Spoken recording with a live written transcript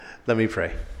Let me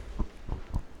pray.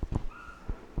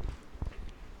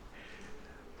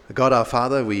 God our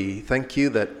Father, we thank you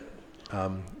that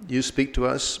you speak to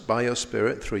us by your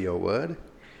Spirit through your word.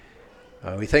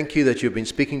 We thank you that you've been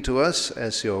speaking to us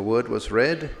as your word was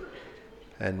read,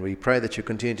 and we pray that you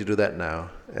continue to do that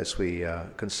now as we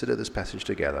consider this passage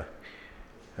together.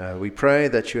 We pray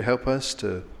that you help us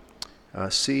to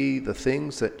see the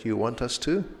things that you want us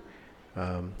to,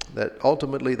 that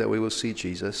ultimately that we will see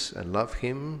Jesus and love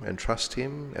him and trust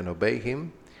him and obey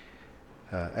him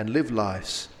and live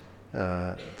lives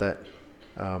that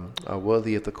are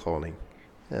worthy of the calling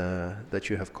that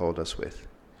you have called us with.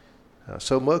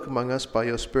 So work among us by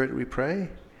your Spirit, we pray.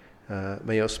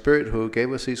 May your Spirit who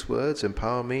gave us these words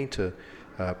empower me to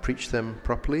preach them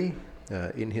properly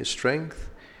in his strength,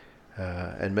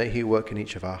 and may he work in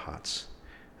each of our hearts.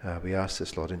 We ask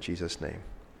this, Lord, in Jesus' name.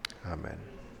 Amen.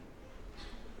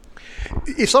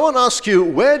 If someone asks you,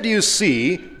 where do you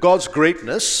see God's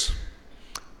greatness,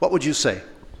 what would you say?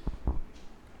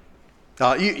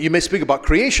 You may speak about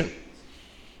creation.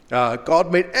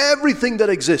 God made everything that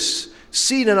exists,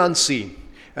 seen and unseen.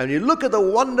 And you look at the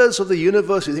wonders of the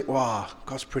universe, you think, wow,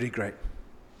 God's pretty great.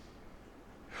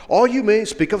 Or you may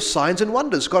speak of signs and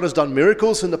wonders. God has done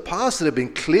miracles in the past that have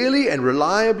been clearly and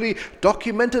reliably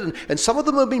documented, and some of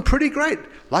them have been pretty great,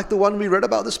 like the one we read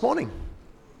about this morning.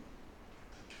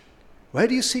 Where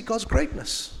do you see God's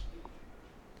greatness?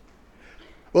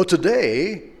 Well,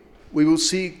 today we will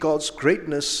see God's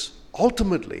greatness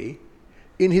ultimately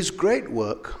in his great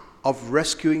work of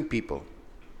rescuing people.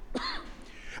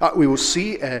 We will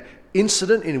see an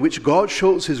incident in which God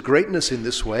shows his greatness in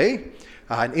this way,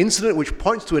 an incident which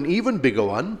points to an even bigger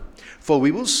one, for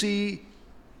we will see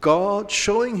God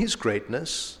showing his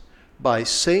greatness by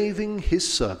saving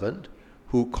his servant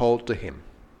who called to him.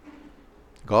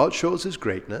 God shows his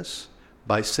greatness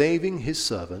by saving his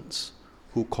servants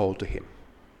who called to him.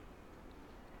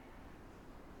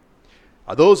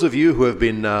 Those of you who have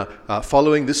been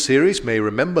following this series may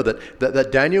remember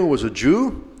that Daniel was a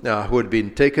Jew who had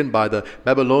been taken by the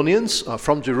Babylonians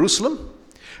from Jerusalem.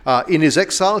 In his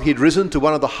exile, he'd risen to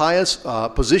one of the highest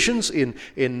positions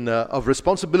of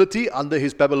responsibility under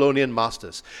his Babylonian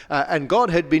masters. And God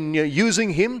had been using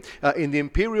him in the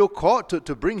imperial court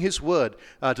to bring his word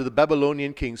to the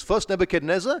Babylonian kings. First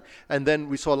Nebuchadnezzar, and then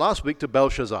we saw last week to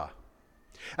Belshazzar.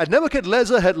 And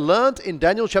Nebuchadnezzar had learnt in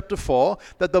Daniel chapter 4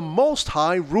 that the Most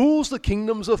High rules the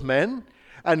kingdoms of men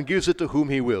and gives it to whom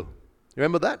he will.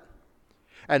 Remember that?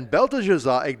 And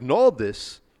Belteshazzar ignored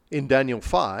this in Daniel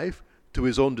 5 to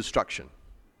his own destruction.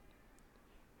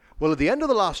 Well, at the end of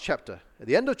the last chapter, at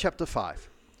the end of chapter 5,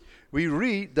 we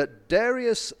read that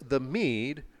Darius the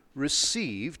Mede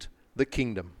received the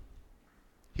kingdom.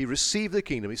 He received the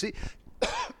kingdom. You see,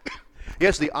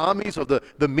 yes, the armies of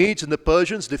the Medes and the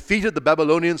Persians defeated the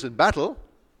Babylonians in battle,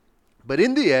 but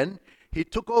in the end, he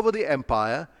took over the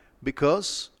empire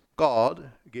because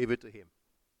God gave it to him.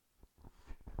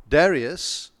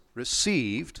 Darius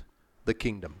received the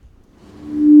kingdom.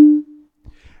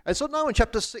 And so now in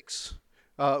chapter 6,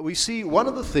 we see one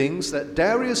of the things that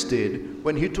Darius did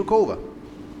when he took over.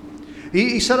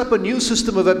 He set up a new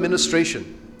system of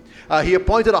administration. He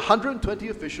appointed 120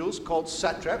 officials called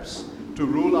satraps to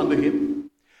rule under him.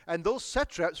 And those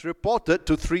satraps reported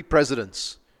to 3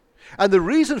 presidents. And the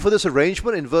reason for this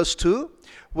arrangement in verse 2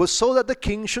 was so that the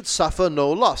king should suffer no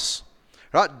loss.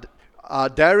 Right?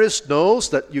 Darius knows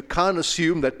that you can't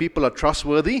assume that people are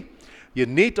trustworthy. You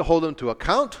need to hold them to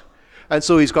account. And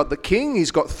so he's got the king,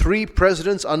 he's got 3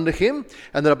 presidents under him,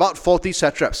 and then about 40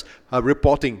 satraps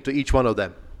reporting to each one of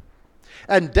them.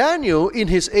 And Daniel, in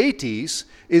his 80s,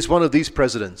 is one of these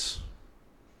presidents.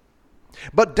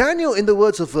 But Daniel, in the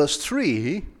words of verse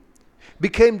 3,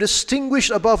 became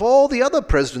distinguished above all the other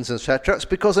presidents and satraps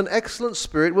because an excellent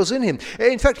spirit was in him.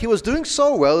 In fact, he was doing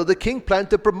so well that the king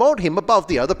planned to promote him above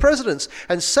the other presidents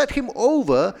and set him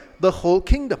over the whole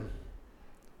kingdom.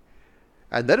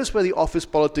 And that is where the office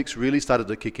politics really started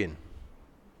to kick in.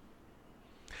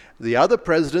 The other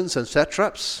presidents and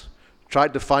satraps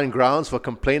tried to find grounds for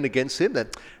complaint against him,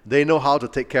 that they know how to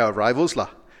take care of rivals.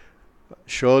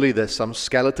 Surely there's some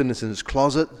skeleton in his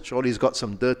closet. Surely he's got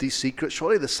some dirty secret.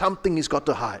 Surely there's something he's got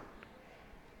to hide.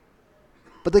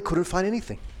 But they couldn't find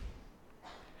anything.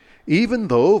 Even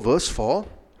though, verse 4,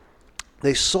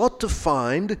 they sought to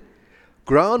find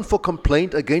ground for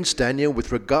complaint against Daniel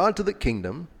with regard to the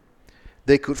kingdom,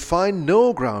 they could find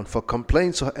no ground for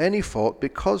complaints or any fault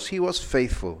because he was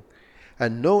faithful,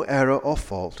 and no error or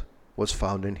fault was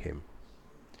found in him.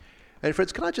 And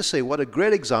friends, can I just say what a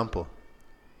great example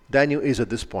Daniel is at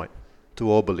this point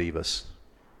to all believers.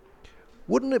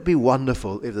 Wouldn't it be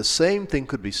wonderful if the same thing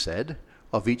could be said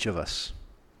of each of us?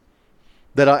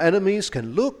 That our enemies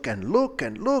can look and look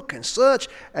and look and search,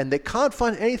 and they can't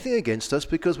find anything against us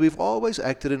because we've always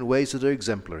acted in ways that are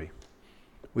exemplary.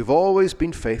 We've always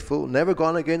been faithful, never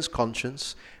gone against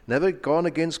conscience, never gone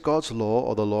against God's law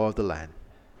or the law of the land.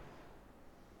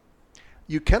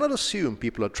 You cannot assume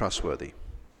people are trustworthy,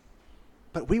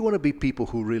 but we want to be people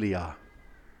who really are.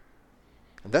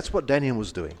 And that's what Daniel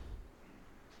was doing.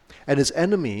 And his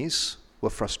enemies were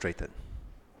frustrated.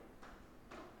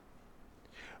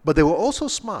 But they were also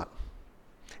smart.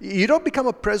 You don't become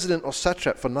a president or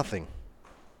satrap for nothing.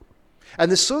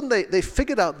 And soon they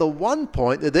figured out the one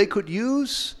point that they could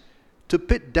use to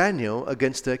pit Daniel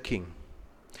against their king.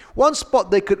 One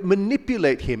spot they could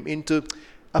manipulate him into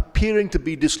appearing to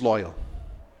be disloyal.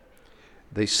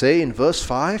 They say in verse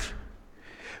 5,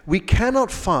 "We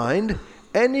cannot find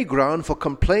any ground for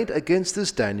complaint against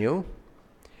this Daniel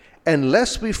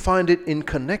unless we find it in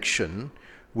connection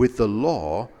with the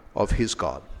law of his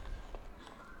God."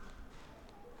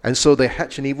 And so they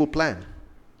hatch an evil plan.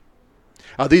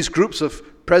 These groups of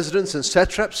presidents and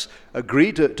satraps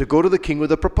agree to go to the king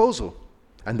with a proposal.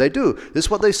 And they do. This is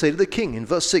what they say to the king in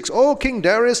verse 6. "O King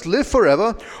Darius, live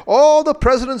forever. All the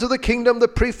presidents of the kingdom, the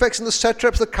prefects and the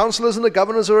satraps, the counselors and the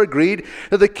governors are agreed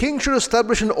that the king should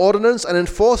establish an ordinance and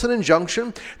enforce an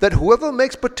injunction that whoever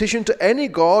makes petition to any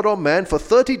god or man for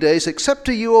 30 days, except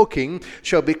to you, O king,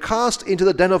 shall be cast into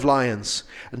the den of lions.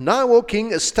 And now, O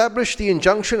king, establish the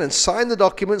injunction and sign the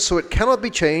document so it cannot be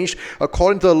changed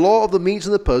according to the law of the Medes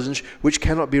and the Persians, which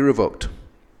cannot be revoked."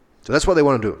 So that's what they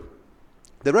want to do.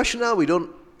 The rationale we don't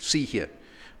see here.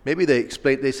 Maybe they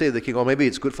say to the king, or maybe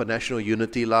it's good for national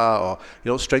unity, or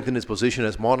strengthen his position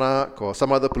as monarch, or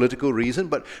some other political reason.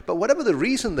 But whatever the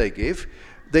reason they give,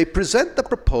 they present the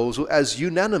proposal as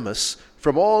unanimous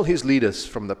from all his leaders,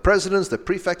 from the presidents, the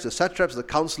prefects, the satraps, the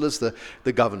counselors,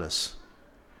 the governors.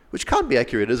 Which can't be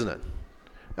accurate, isn't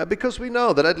it? Because we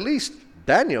know that at least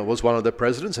Daniel was one of the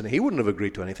presidents, and he wouldn't have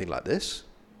agreed to anything like this.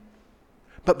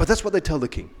 But that's what they tell the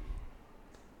king.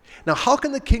 Now, how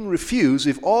can the king refuse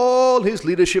if all his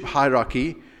leadership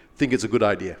hierarchy think it's a good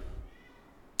idea?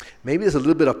 Maybe there's a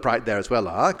little bit of pride there as well,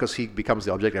 because he becomes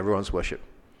the object of everyone's worship.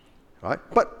 Right?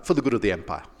 But for the good of the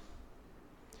empire.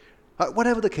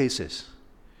 Whatever the case is,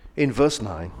 in verse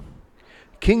 9,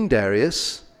 King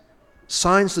Darius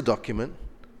signs the document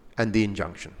and the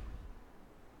injunction.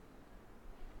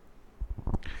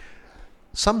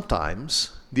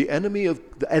 Sometimes the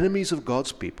enemies of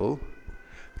God's people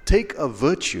take a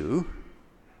virtue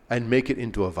and make it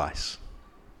into a vice.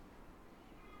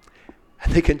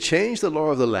 And they can change the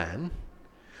law of the land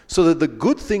so that the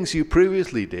good things you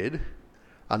previously did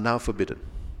are now forbidden.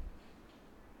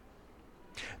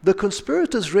 The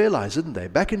conspirators realized, didn't they,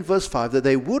 back in verse 5, that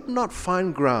they would not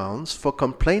find grounds for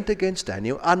complaint against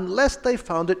Daniel unless they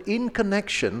found it in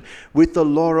connection with the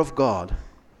law of God.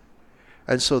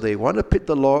 And so they want to pit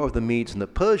the law of the Medes and the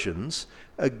Persians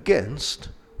against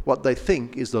what they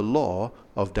think is the law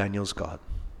of Daniel's God.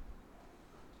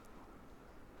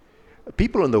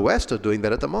 People in the West are doing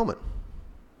that at the moment.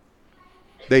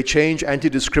 They change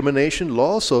anti-discrimination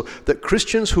laws so that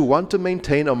Christians who want to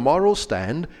maintain a moral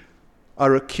stand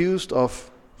are accused of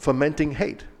fomenting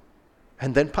hate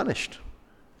and then punished.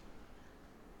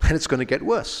 And it's going to get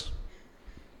worse.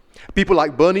 People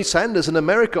like Bernie Sanders in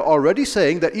America are already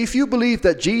saying that if you believe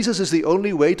that Jesus is the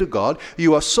only way to God,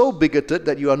 you are so bigoted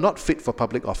that you are not fit for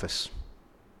public office.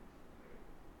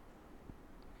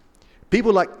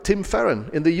 People like Tim Farron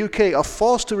in the UK are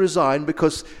forced to resign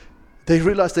because they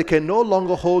realize they can no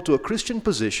longer hold to a Christian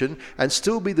position and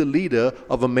still be the leader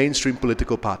of a mainstream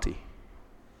political party.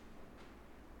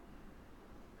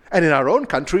 And in our own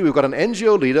country, we've got an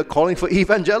NGO leader calling for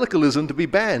evangelicalism to be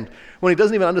banned when he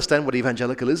doesn't even understand what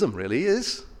evangelicalism really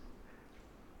is.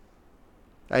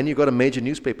 And you've got a major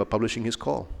newspaper publishing his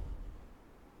call.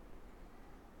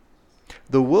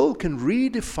 The world can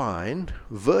redefine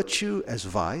virtue as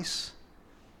vice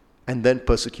and then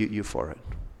persecute you for it.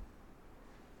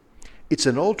 It's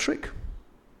an old trick,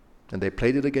 and they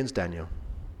played it against Daniel.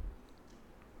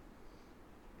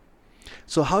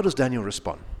 So how does Daniel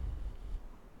respond?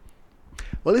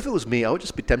 Well, if it was me, I would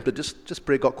just be tempted, just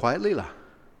pray God quietly.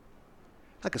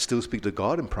 I could still speak to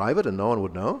God in private and no one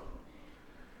would know.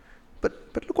 But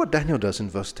look what Daniel does in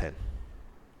verse 10.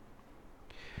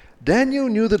 Daniel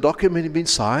knew the document had been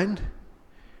signed.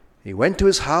 He went to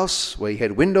his house where he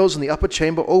had windows in the upper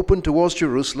chamber open towards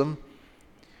Jerusalem.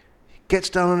 He gets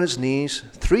down on his knees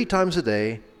 3 times a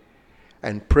day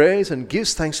and prays and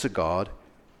gives thanks to God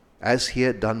as he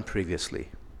had done previously.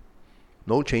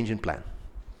 No change in plan.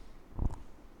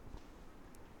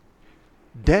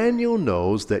 Daniel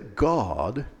knows that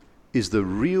God is the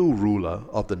real ruler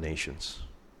of the nations.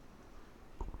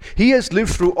 He has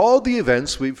lived through all the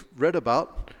events we've read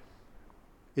about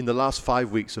in the last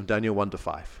 5 weeks of Daniel 1 to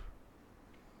 5.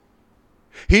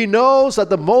 He knows that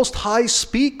the Most High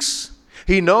speaks.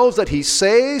 He knows that He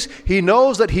says. He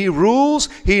knows that He rules.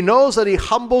 He knows that He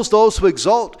humbles those who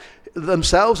exalt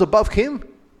themselves above Him.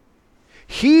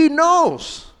 He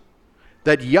knows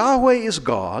that Yahweh is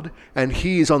God and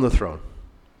He is on the throne.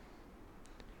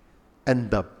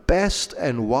 And the best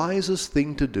and wisest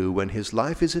thing to do when his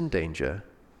life is in danger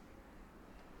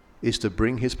is to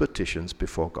bring his petitions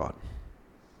before God.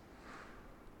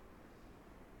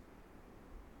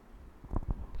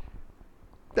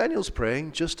 Daniel's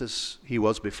praying just as he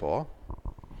was before,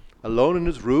 alone in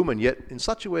his room, and yet in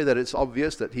such a way that it's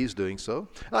obvious that he's doing so.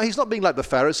 Now, he's not being like the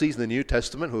Pharisees in the New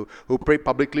Testament who pray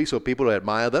publicly so people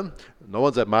admire them. No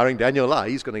one's admiring Daniel.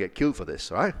 He's going to get killed for this,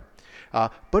 right?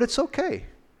 But it's okay.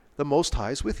 The Most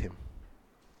High is with him.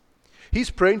 He's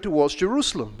praying towards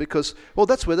Jerusalem because, well,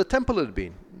 that's where the temple had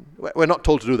been. We're not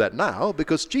told to do that now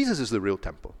because Jesus is the real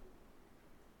temple.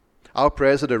 Our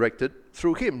prayers are directed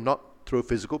through him, not through a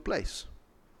physical place.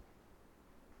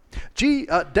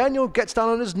 Daniel gets down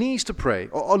on his knees to pray,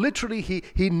 or literally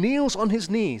he kneels on his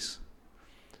knees.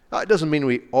 It doesn't mean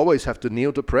we always have to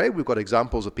kneel to pray. We've got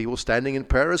examples of people standing in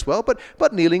prayer as well,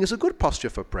 but kneeling is a good posture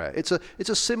for prayer. It's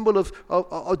a symbol of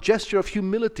a gesture of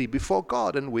humility before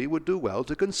God, and we would do well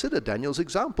to consider Daniel's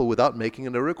example without making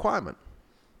it a requirement.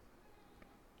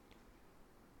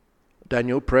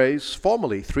 Daniel prays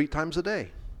formally 3 times a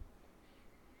day.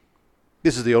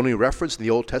 This is the only reference in the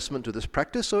Old Testament to this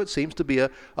practice, so it seems to be a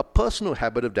personal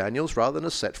habit of Daniel's rather than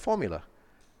a set formula.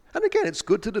 And again, it's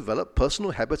good to develop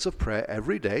personal habits of prayer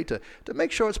every day to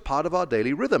make sure it's part of our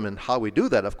daily rhythm. And how we do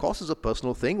that, of course, is a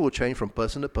personal thing. Will change from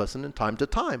person to person and time to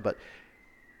time. But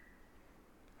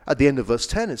at the end of verse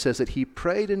 10, it says that he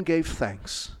prayed and gave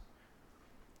thanks,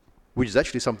 which is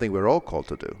actually something we're all called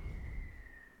to do.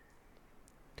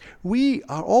 We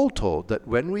are all told that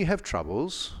when we have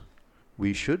troubles,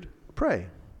 we should pray.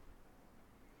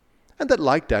 And that,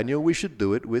 like Daniel, we should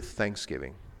do it with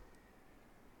thanksgiving.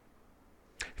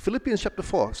 Philippians chapter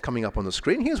 4 is coming up on the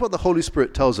screen. Here's what the Holy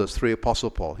Spirit tells us through Apostle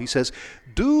Paul. He says,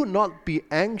 "Do not be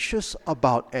anxious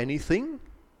about anything,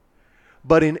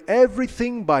 but in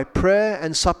everything by prayer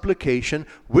and supplication,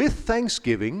 with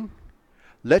thanksgiving,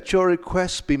 let your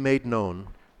requests be made known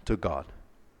to God."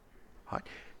 Right.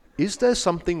 Is there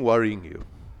something worrying you?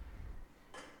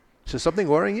 Is there something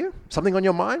worrying you? Something on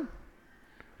your mind?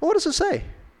 Well, what does it say?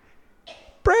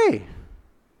 Pray.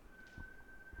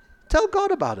 Tell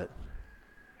God about it.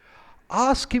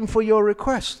 Ask him for your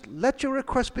request. Let your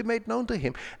request be made known to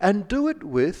him. And do it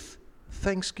with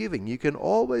thanksgiving. You can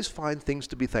always find things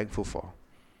to be thankful for.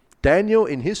 Daniel,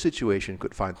 in his situation,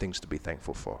 could find things to be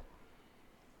thankful for.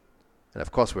 And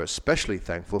of course, we're especially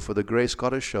thankful for the grace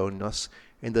God has shown us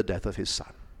in the death of his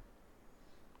Son.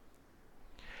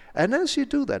 And as you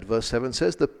do that, verse 7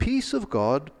 says, the peace of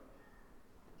God,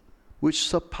 which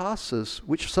surpasses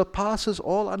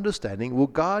all understanding, will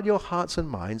guard your hearts and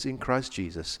minds in Christ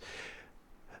Jesus.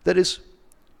 That is,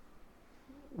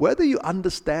 whether you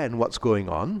understand what's going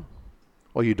on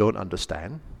or you don't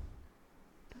understand,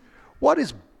 what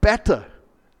is better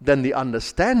than the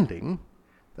understanding,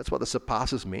 that's what the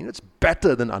surpasses mean, it's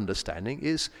better than understanding,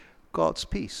 is God's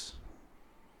peace.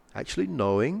 Actually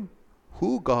knowing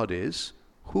who God is,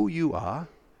 who you are,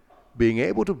 being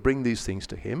able to bring these things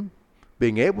to him,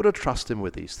 being able to trust him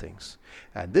with these things.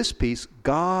 And this peace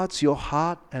guards your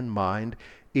heart and mind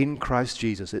in Christ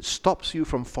Jesus. It stops you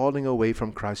from falling away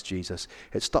from Christ Jesus.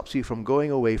 It stops you from going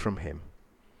away from him.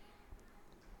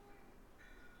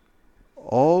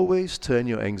 Always turn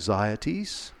your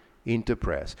anxieties into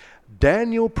prayers.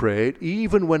 Daniel prayed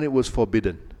even when it was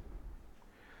forbidden.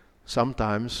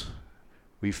 Sometimes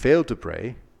we fail to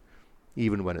pray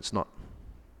even when it's not.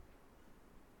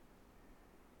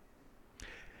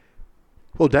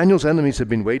 Well, Daniel's enemies had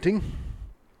been waiting.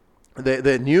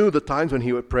 They knew the times when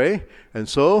he would pray. And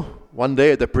so, one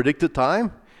day at the predicted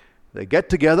time, they get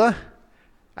together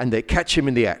and they catch him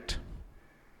in the act.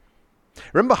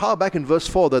 Remember how back in verse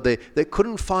 4 that they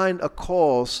couldn't find a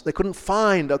cause. They couldn't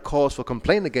find a cause for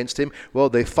complaint against him. Well,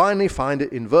 they finally find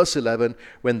it in verse 11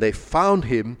 when they found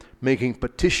him making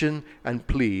petition and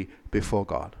plea before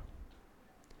God.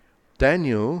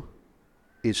 Daniel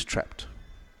is trapped.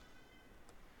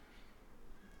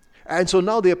 And so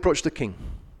now they approach the king.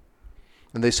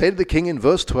 And they say to the king in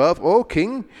verse 12, "O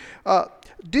king,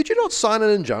 did you not sign an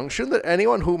injunction that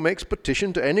anyone who makes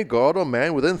petition to any god or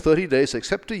man within 30 days,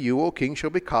 except to you, O king, shall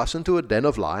be cast into a den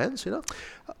of lions?"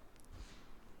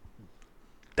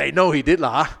 They know he did,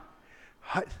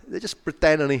 They just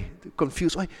pretend and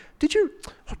confused. Did you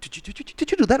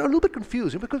do that? I'm a little bit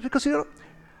confused because isn't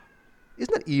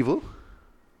that evil?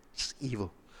 It's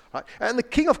evil, right? And the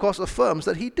king, of course, affirms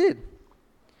that he did.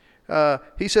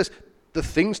 He says the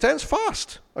thing stands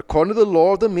fast according to the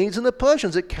law of the Medes and the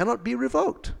Persians. It cannot be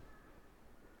revoked.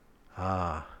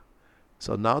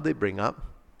 So now they bring up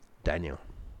Daniel.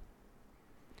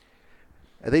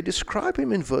 And they describe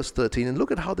him in verse 13, and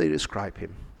look at how they describe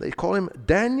him. They call him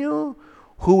Daniel,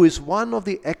 who is one of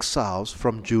the exiles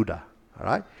from Judah. All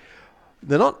right?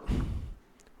 They're not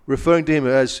referring to him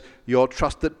as your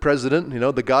trusted president,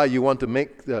 the guy you want to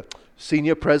make the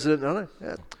senior president. No.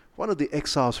 Yeah, one of the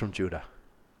exiles from Judah.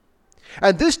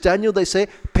 And this Daniel, they say,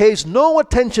 pays no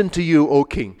attention to you, O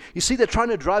king. You see, they're trying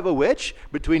to drive a wedge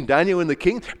between Daniel and the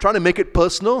king, trying to make it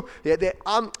personal. They're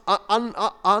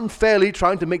unfairly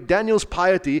trying to make Daniel's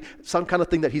piety some kind of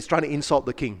thing that he's trying to insult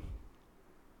the king.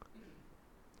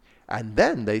 And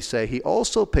then they say he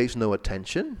also pays no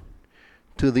attention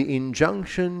to the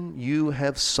injunction you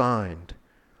have signed,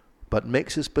 but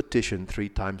makes his petition 3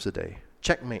 times a day.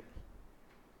 Checkmate.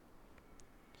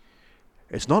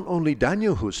 It's not only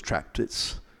Daniel who's trapped,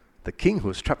 it's the king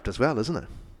who's trapped as well, isn't it?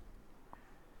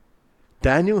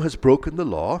 Daniel has broken the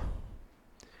law,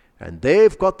 and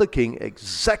they've got the king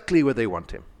exactly where they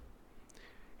want him.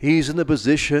 He's in a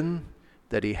position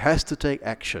that he has to take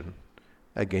action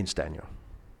against Daniel.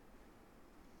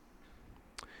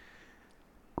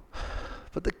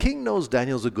 But the king knows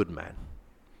Daniel's a good man.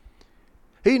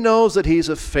 He knows that he's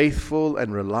a faithful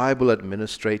and reliable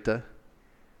administrator.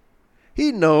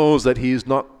 He knows that he is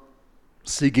not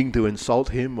seeking to insult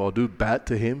him or do bad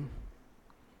to him.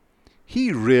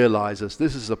 He realizes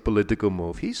this is a political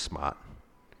move. He's smart.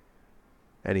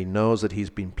 And he knows that he's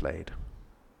been played.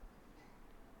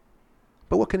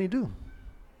 But what can he do?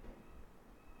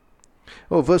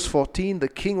 Verse 14, the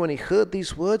king, when he heard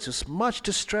these words, was much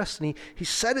distressed, and he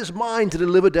set his mind to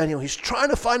deliver Daniel. He's trying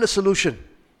to find a solution.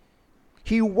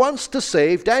 He wants to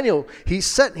save Daniel. He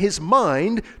set his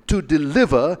mind to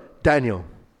deliver Daniel.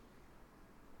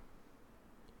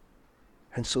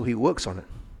 And so he works on it.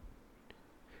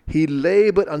 He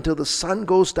labored until the sun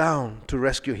goes down to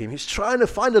rescue him. He's trying to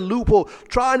find a loophole,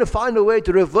 trying to find a way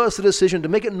to reverse the decision, to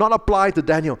make it not apply to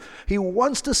Daniel. He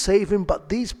wants to save him, but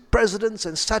these presidents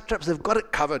and satraps have got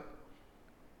it covered.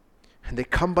 And they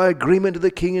come by agreement to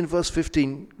the king in verse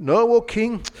 15. No, O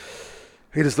king,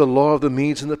 it is the law of the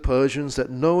Medes and the Persians that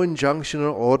no injunction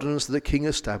or ordinance that the king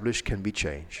established can be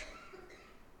changed.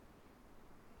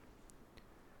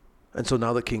 And so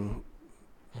now the king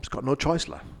has got no choice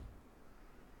left.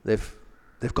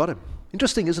 They've got him.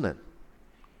 Interesting, isn't it?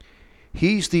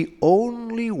 He's the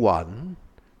only one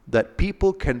that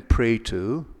people can pray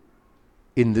to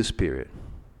in this period.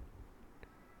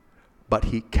 But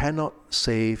he cannot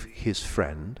save his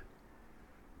friend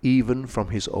even from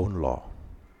his own law.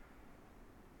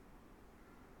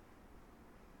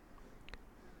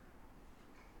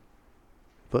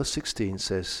 Verse 16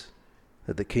 says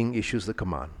that the king issues the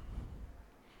command.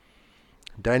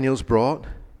 Daniel's brought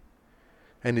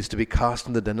and is to be cast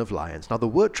in the den of lions. Now the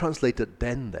word translated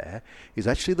den there is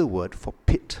actually the word for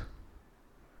pit.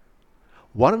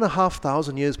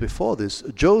 1,500 years before this,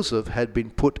 Joseph had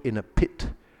been put in a pit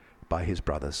by his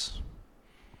brothers.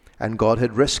 And God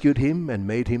had rescued him and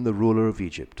made him the ruler of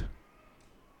Egypt.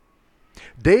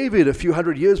 David, a few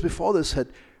hundred years before this, had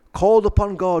called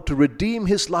upon God to redeem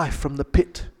his life from the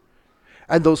pit.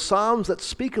 And those psalms that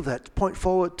speak of that point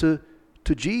forward to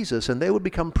Jesus, and they would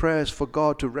become prayers for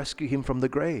God to rescue him from the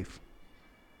grave.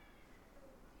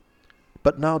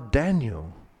 But now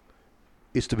Daniel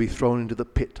is to be thrown into the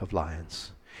pit of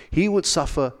lions. He would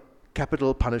suffer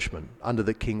capital punishment under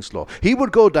the king's law. He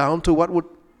would go down to what would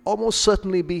almost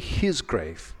certainly be his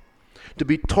grave, to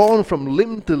be torn from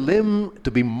limb to limb,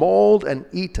 to be mauled and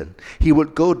eaten. He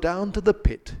would go down to the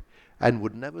pit and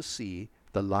would never see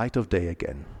the light of day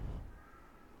again.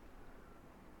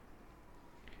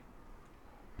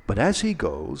 But as he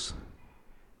goes,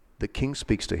 the king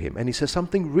speaks to him, and he says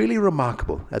something really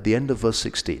remarkable at the end of verse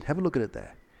 16. Have a look at it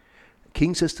there. The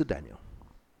king says to Daniel,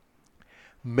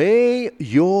 "May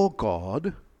your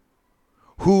God,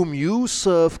 whom you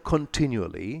serve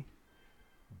continually,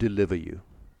 deliver you."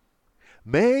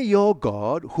 May your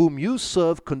God, whom you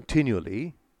serve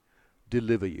continually,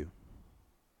 deliver you.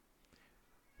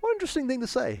 What an interesting thing to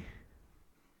say.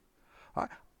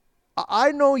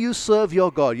 I know you serve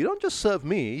your God. You don't just serve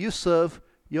me, you serve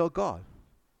your God.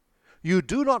 You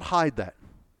do not hide that.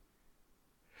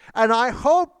 And I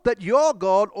hope that your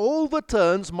God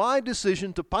overturns my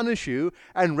decision to punish you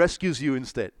and rescues you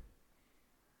instead.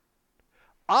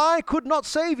 I could not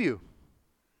save you.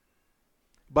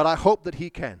 but I hope that he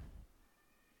can.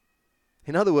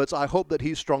 In other words, I hope that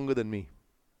he's stronger than me.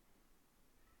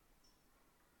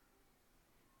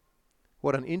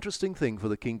 What an interesting thing for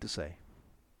the king to say.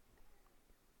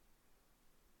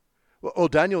 Well,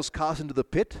 Daniel's cast into the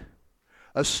pit.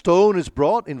 A stone is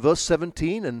brought in verse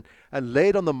 17 and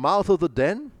laid on the mouth of the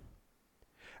den.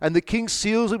 And the king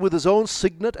seals it with his own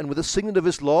signet and with the signet of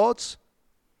his lords,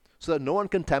 so that no one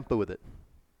can tamper with it.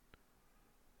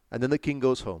 And then the king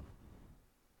goes home.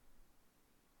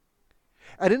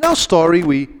 And in our story,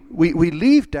 we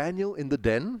leave Daniel in the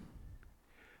den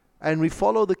and we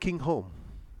follow the king home.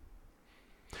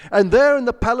 And there in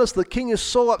the palace, the king is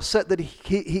so upset that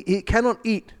he cannot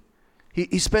eat.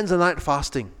 He spends the night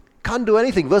fasting. Can't do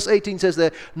anything. Verse 18 says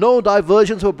there, no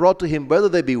diversions were brought to him, whether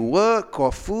they be work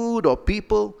or food or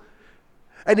people.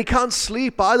 And he can't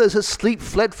sleep either. It says sleep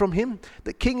fled from him.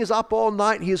 The king is up all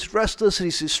night. He is restless.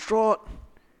 He's distraught.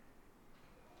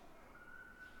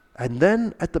 And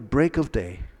then at the break of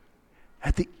day,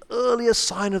 at the earliest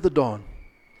sign of the dawn,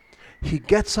 he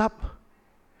gets up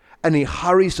and he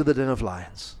hurries to the den of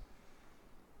lions.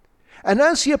 And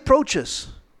as he approaches,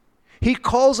 he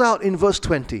calls out in verse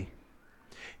 20,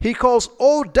 he calls,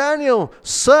 O Daniel,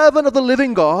 servant of the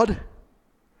living God,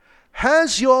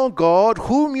 has your God,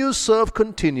 whom you serve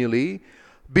continually,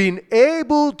 been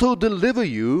able to deliver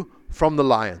you from the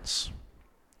lions?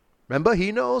 Remember,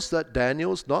 he knows that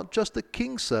Daniel's not just the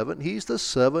king's servant, he's the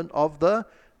servant of the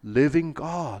living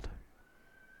God.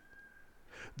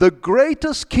 The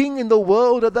greatest king in the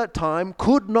world at that time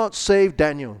could not save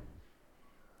Daniel.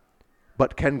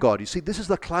 But can God? You see, this is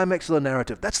the climax of the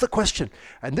narrative. That's the question.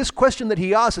 And this question that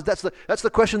he asks, that's the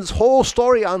question this whole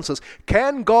story answers.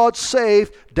 Can God save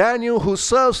Daniel who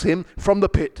serves him from the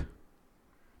pit?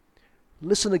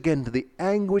 Listen again to the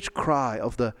anguished cry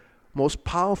of the most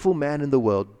powerful man in the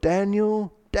world.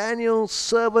 Daniel,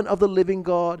 servant of the living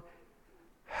God,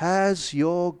 has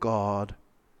your God,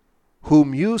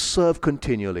 whom you serve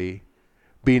continually,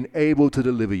 been able to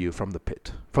deliver you from the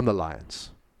pit, from the lions?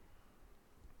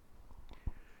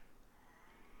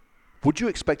 Would you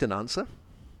expect an answer?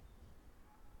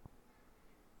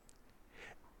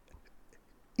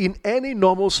 In any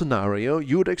normal scenario,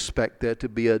 you would expect there to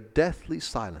be a deathly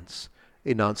silence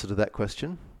in answer to that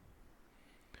question.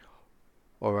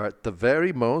 Or at the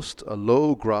very most, a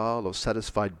low growl of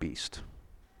satisfied beast.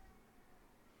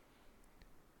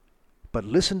 But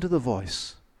listen to the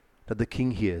voice that the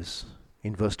king hears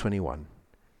in verse 21.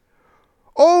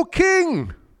 O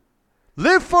king,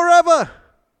 live forever!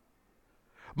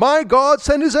 My God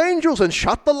sent his angels and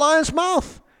shut the lion's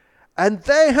mouth, and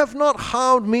they have not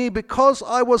harmed me, because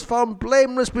I was found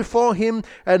blameless before him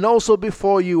and also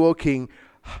before you, O king.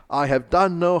 I have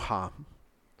done no harm.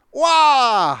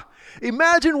 Wow!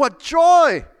 Imagine what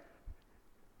joy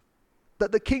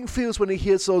that the king feels when he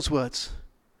hears those words.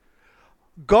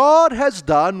 God has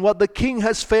done what the king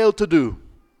has failed to do.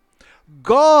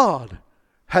 God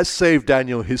has saved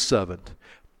Daniel, his servant.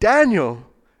 Daniel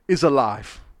is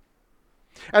alive.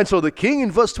 And so the king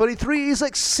in verse 23 is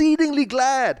exceedingly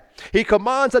glad. He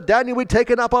commands that Daniel be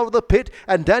taken up out of the pit,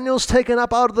 and Daniel's taken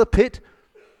up out of the pit,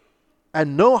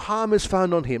 and no harm is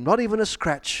found on him, not even a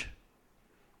scratch.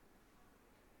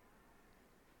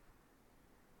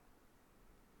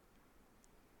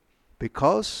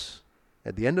 Because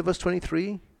at the end of verse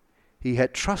 23, he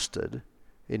had trusted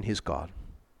in his God.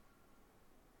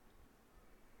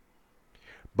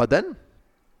 But then,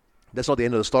 that's not the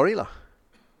end of the story,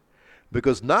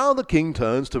 because now the king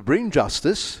turns to bring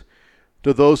justice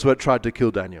to those who had tried to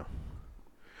kill Daniel,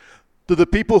 to the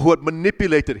people who had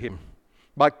manipulated him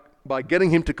by getting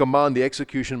him to command the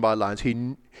execution by lions.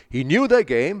 He knew their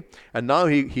game, and now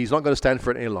he's not going to stand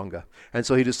for it any longer. And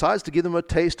so he decides to give them a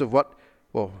taste of what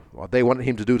they wanted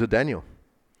him to do to Daniel.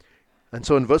 And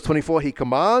so in verse 24, he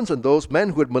commands, and those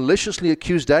men who had maliciously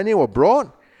accused Daniel were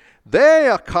brought. They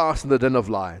are cast in the den of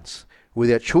lions, with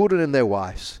their children and their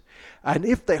wives. And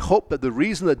if they hoped that the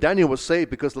reason that Daniel was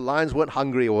saved because the lions weren't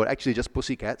hungry or actually just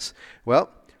pussycats, well,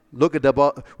 look at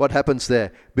what happens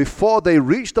there. Before they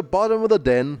reached the bottom of the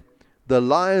den, the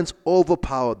lions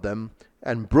overpowered them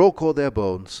and broke all their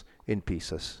bones in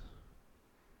pieces.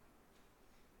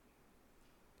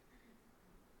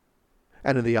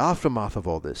 And in the aftermath of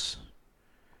all this,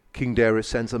 King Darius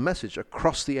sends a message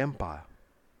across the empire.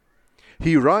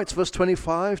 He writes, verse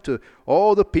 25, to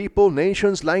all the people,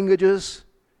 nations, languages,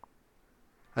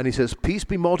 and he says, peace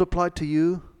be multiplied to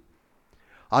you.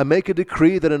 I make a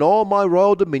decree that in all my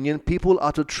royal dominion, people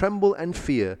are to tremble and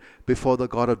fear before the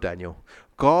God of Daniel.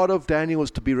 God of Daniel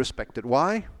is to be respected.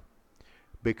 Why?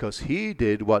 Because he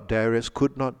did what Darius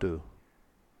could not do.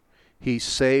 He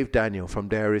saved Daniel from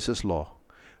Darius's law.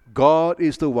 God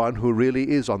is the one who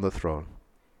really is on the throne.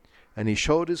 And he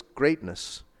showed his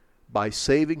greatness by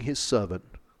saving his servant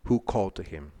who called to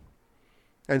him.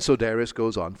 And so Darius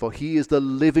goes on, for he is the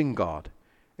living God,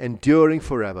 enduring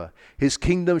forever. His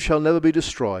kingdom shall never be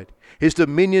destroyed. His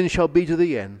dominion shall be to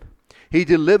the end. He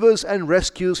delivers and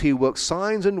rescues. He works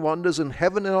signs and wonders in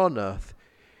heaven and on earth.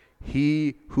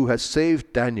 He who has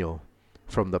saved Daniel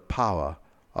from the power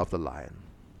of the lion.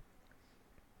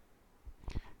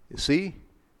 You see,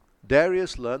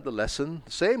 Darius learned the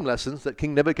same lessons that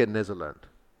King Nebuchadnezzar learned.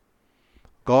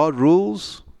 God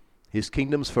rules, his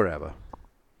kingdom's forever.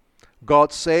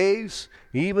 God saves,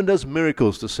 he even does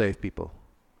miracles to save people.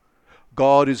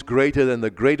 God is greater than the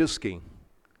greatest king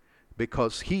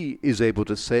because he is able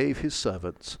to save his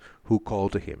servants who call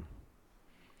to him.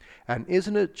 And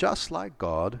isn't it just like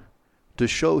God to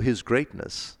show his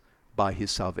greatness by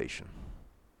his salvation?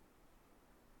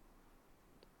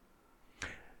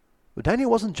 But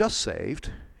Daniel wasn't just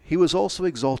saved, he was also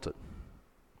exalted.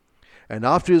 And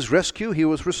after his rescue, he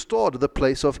was restored to the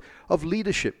place of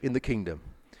leadership in the kingdom.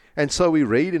 And so we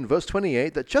read in verse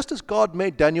 28 that just as God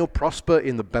made Daniel prosper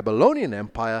in the Babylonian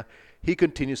Empire, he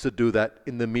continues to do that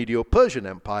in the Medo-Persian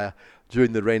Empire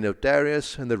during the reign of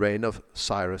Darius and the reign of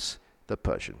Cyrus the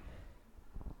Persian.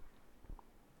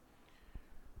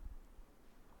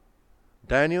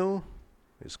 Daniel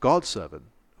is God's servant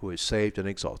who is saved and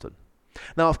exalted.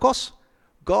 Now, of course,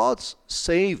 God's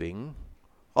saving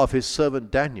of his servant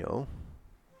Daniel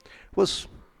was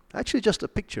actually just a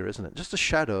picture, isn't it? Just a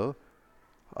shadow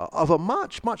of a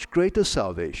much, much greater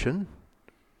salvation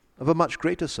of a much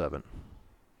greater servant.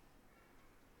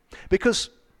 Because,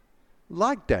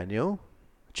 like Daniel,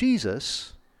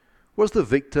 Jesus was the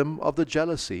victim of the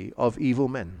jealousy of evil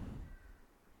men.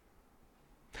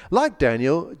 Like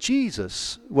Daniel,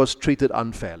 Jesus was treated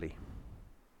unfairly.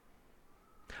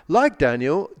 Like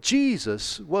Daniel,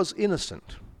 Jesus was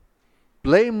innocent,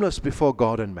 blameless before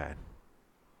God and man.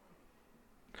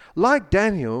 Like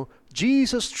Daniel,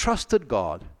 Jesus trusted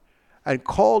God and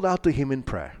called out to him in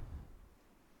prayer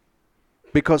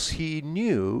because he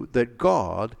knew that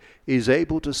God is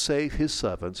able to save his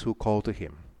servants who call to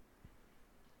him.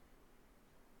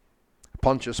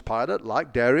 Pontius Pilate,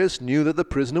 like Darius, knew that the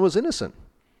prisoner was innocent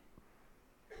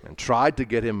and tried to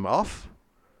get him off,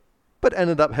 but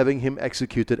ended up having him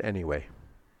executed anyway.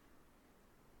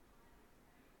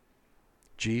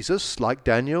 Jesus, like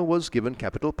Daniel, was given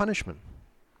capital punishment.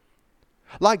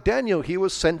 Like Daniel, he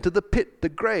was sent to the pit, the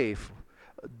grave.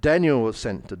 Daniel was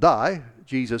sent to die.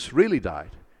 Jesus really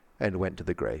died and went to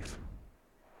the grave.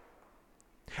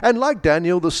 And like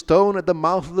Daniel, the stone at the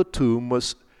mouth of the tomb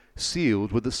was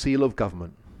sealed with the seal of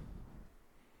government.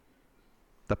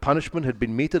 The punishment had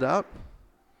been meted out,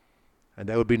 and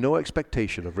there would be no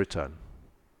expectation of return.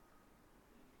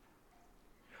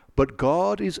 But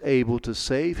God is able to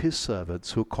save his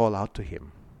servants who call out to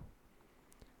him.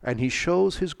 And he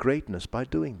shows his greatness by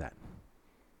doing that.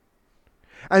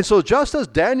 And so just as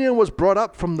Daniel was brought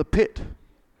up from the pit,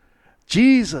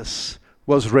 Jesus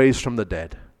was raised from the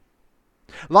dead.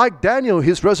 Like Daniel,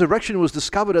 his resurrection was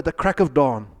discovered at the crack of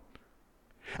dawn.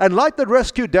 And like the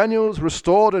rescued Daniel was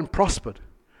restored and prospered,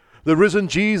 the risen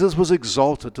Jesus was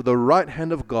exalted to the right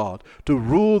hand of God to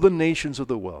rule the nations of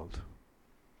the world.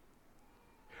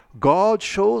 God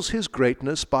shows his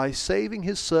greatness by saving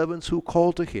his servants who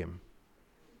call to him.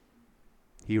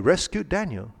 He rescued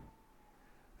Daniel,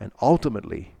 and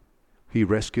ultimately, he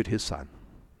rescued his son.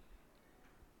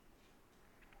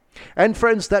 And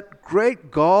friends, that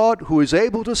great God who is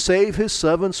able to save his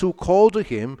servants who call to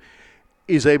him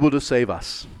is able to save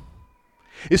us.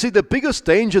 You see, the biggest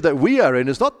danger that we are in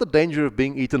is not the danger of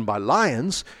being eaten by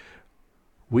lions.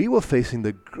 We were facing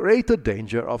the greater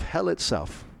danger of hell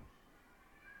itself,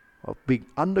 of being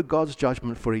under God's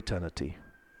judgment for eternity.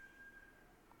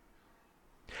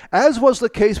 As was the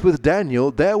case with Daniel,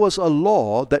 there was a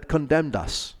law that condemned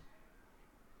us.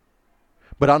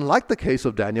 But unlike the case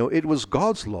of Daniel, it was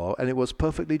God's law and it was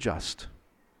perfectly just.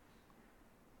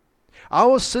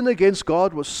 Our sin against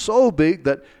God was so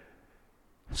bad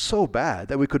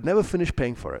that we could never finish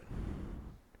paying for it.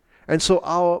 And so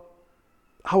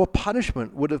our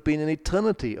punishment would have been an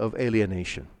eternity of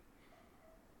alienation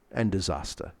and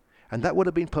disaster. And that would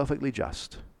have been perfectly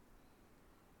just.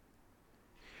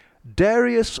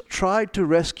 Darius tried to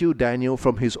rescue Daniel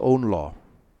from his own law.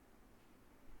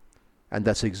 And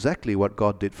that's exactly what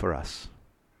God did for us.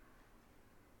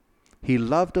 He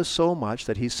loved us so much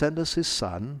that he sent us his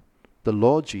Son, the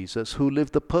Lord Jesus, who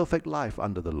lived the perfect life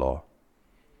under the law,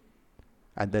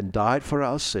 and then died for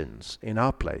our sins in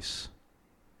our place,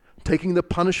 taking the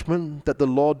punishment that the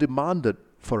law demanded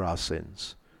for our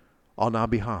sins on our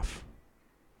behalf.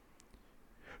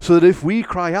 So that if we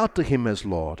cry out to Him as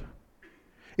Lord,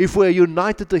 if we're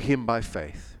united to Him by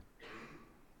faith,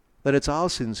 then it's our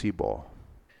sins He bore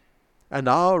and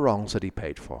our wrongs that He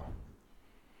paid for.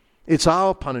 It's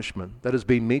our punishment that has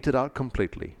been meted out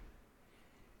completely,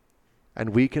 and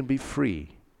we can be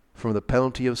free from the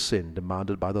penalty of sin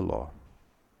demanded by the law.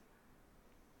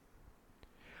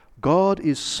 God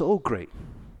is so great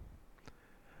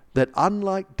that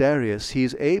unlike Darius, He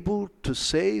is able to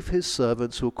save His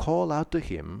servants who call out to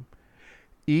Him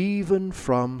even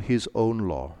from His own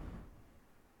law.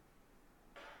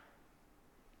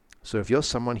 So if you're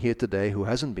someone here today who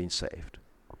hasn't been saved,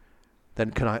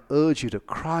 then can I urge you to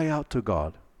cry out to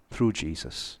God through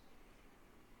Jesus.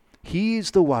 He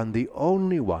is the one, the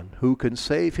only one, who can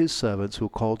save His servants who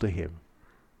call to Him.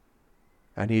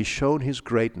 And He has shown His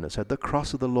greatness at the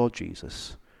cross of the Lord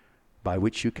Jesus, by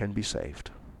which you can be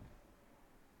saved.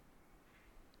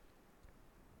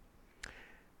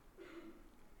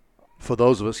 For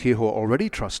those of us here who are already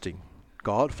trusting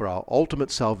God for our ultimate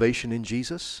salvation in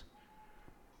Jesus,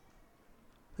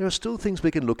 there are still things we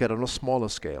can look at on a smaller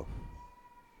scale.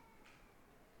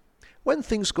 When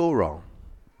things go wrong,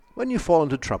 when you fall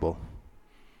into trouble,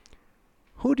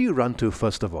 who do you run to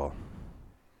first of all?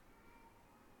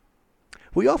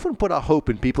 We often put our hope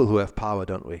in people who have power,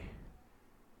 don't we?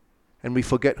 And we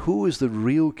forget who is the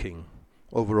real king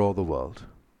over all the world.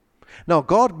 Now,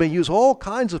 God may use all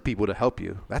kinds of people to help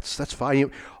you. That's fine.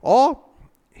 Or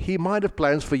He might have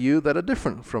plans for you that are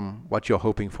different from what you're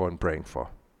hoping for and praying for.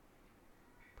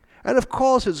 And of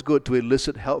course it's good to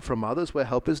elicit help from others where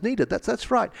help is needed.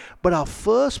 That's right. But our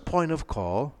first point of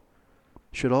call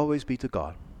should always be to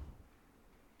God.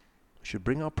 We should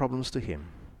bring our problems to Him.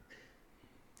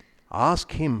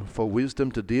 Ask Him for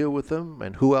wisdom to deal with them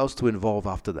and who else to involve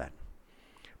after that.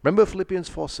 Remember Philippians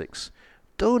 4:6.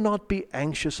 Do not be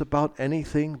anxious about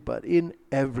anything, but in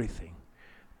everything,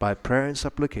 by prayer and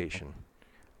supplication,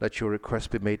 let your requests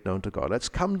be made known to God. Let's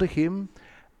come to Him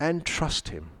and trust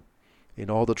Him in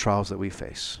all the trials that we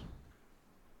face.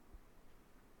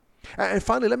 And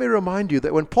finally, let me remind you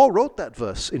that when Paul wrote that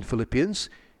verse in Philippians,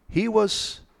 he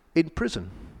was in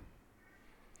prison.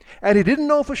 And he didn't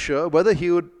know for sure whether he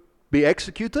would be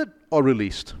executed or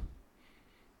released.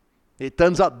 It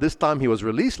turns out this time he was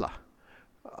released,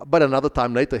 but another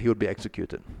time later he would be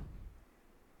executed.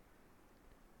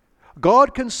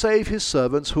 God can save His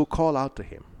servants who call out to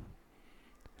Him,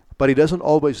 but He doesn't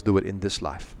always do it in this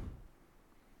life.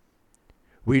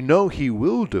 We know He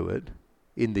will do it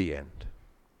in the end.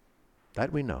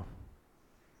 That we know.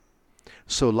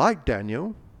 So like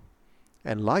Daniel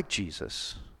and like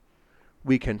Jesus,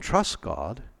 we can trust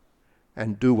God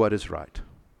and do what is right.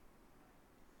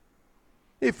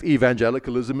 If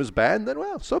evangelicalism is banned, then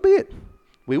well, so be it.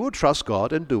 We will trust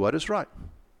God and do what is right.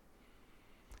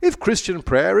 If Christian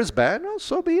prayer is banned, well,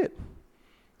 so be it.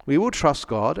 We will trust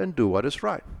God and do what is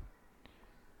right.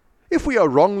 If we are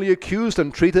wrongly accused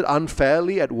and treated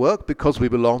unfairly at work because we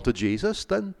belong to Jesus,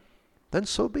 then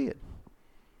so be it.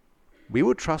 We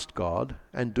will trust God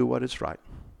and do what is right.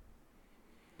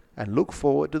 And look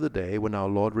forward to the day when our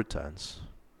Lord returns.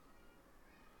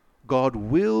 God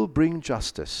will bring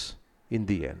justice in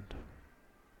the end.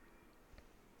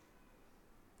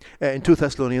 In 2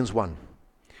 Thessalonians 1,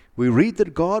 we read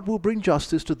that God will bring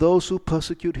justice to those who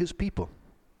persecute His people.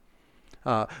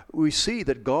 We see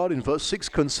that God in verse 6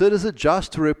 considers it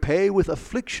just to repay with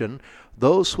affliction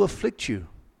those who afflict you,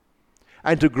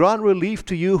 and to grant relief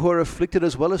to you who are afflicted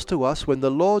as well as to us when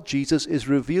the Lord Jesus is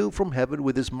revealed from heaven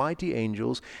with His mighty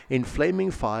angels in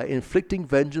flaming fire, inflicting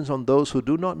vengeance on those who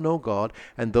do not know God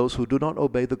and those who do not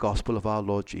obey the gospel of our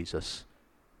Lord Jesus.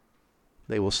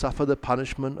 They will suffer the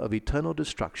punishment of eternal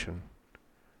destruction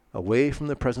away from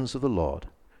the presence of the Lord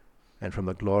and from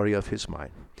the glory of His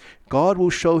might. God will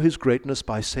show His greatness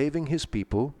by saving His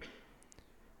people,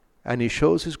 and He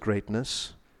shows His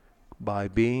greatness by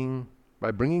bringing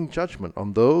judgment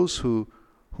on those who,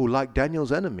 like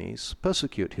Daniel's enemies,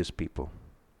 persecute His people.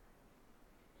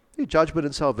 The judgment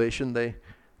and salvation,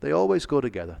 they always go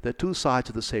together. They're two sides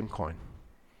of the same coin.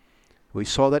 We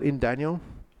saw that in Daniel.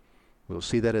 We'll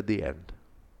see that at the end.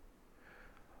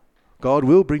 God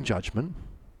will bring judgment,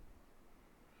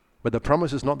 but the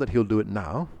promise is not that He'll do it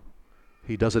now.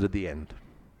 He does it at the end.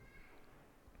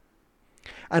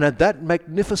 And at that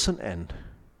magnificent end,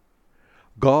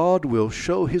 God will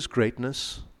show His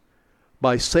greatness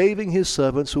by saving His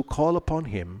servants who call upon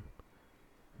Him,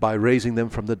 by raising them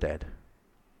from the dead.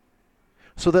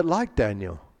 So that like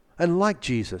Daniel and like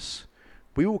Jesus,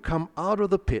 we will come out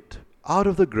of the pit, out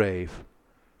of the grave,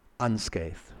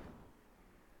 unscathed.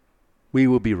 We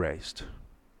will be raised.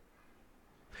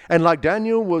 And like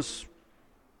Daniel was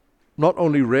not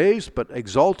only raised, but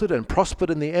exalted and prospered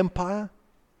in the empire.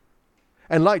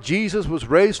 And like Jesus was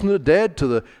raised from the dead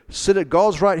to sit at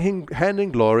God's right hand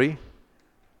in glory,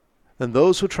 then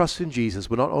those who trust in Jesus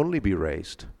will not only be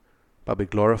raised, but be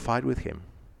glorified with him.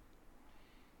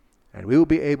 And we will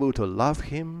be able to love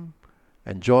him,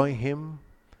 enjoy him,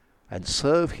 and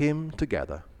serve him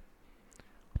together,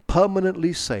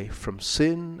 permanently safe from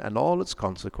sin and all its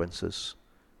consequences,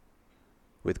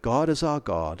 with God as our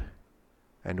God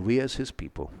and we as his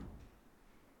people.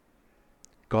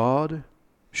 God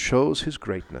shows his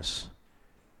greatness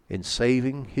in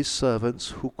saving his servants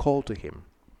who call to him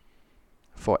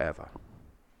forever.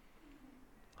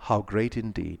 How great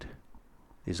indeed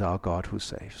is our God who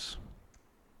saves.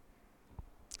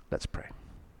 Let's pray.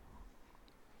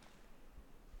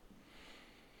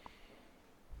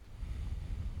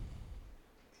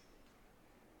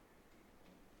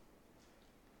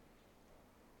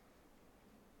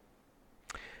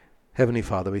 Heavenly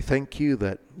Father, we thank you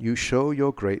that you show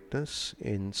your greatness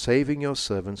in saving your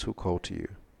servants who call to you.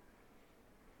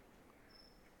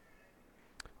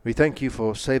 We thank you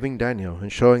for saving Daniel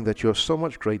and showing that you're so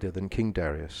much greater than King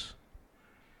Darius.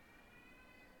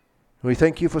 We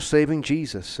thank you for saving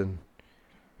Jesus and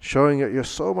showing that you're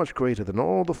so much greater than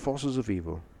all the forces of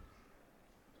evil.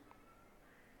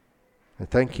 And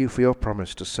thank you for your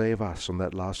promise to save us on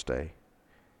that last day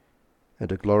and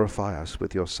to glorify us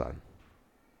with your Son.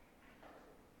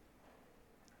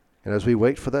 And as we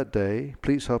wait for that day,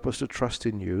 please help us to trust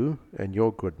in you and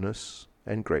your goodness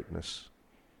and greatness.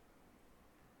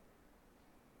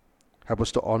 Help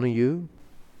us to honor you,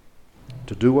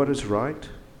 to do what is right,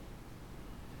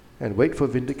 and wait for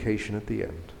vindication at the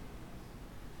end.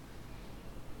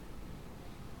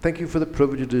 Thank you for the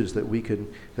privilege it is that we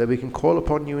can call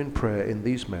upon you in prayer in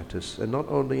these matters, and not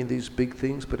only in these big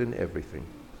things, but in everything.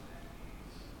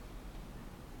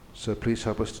 So please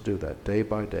help us to do that day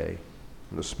by day,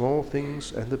 in the small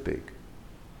things and the big,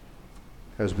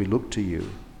 as we look to you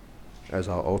as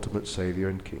our ultimate Savior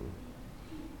and King.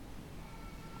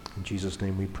 In Jesus'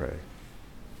 name we pray.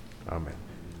 Amen.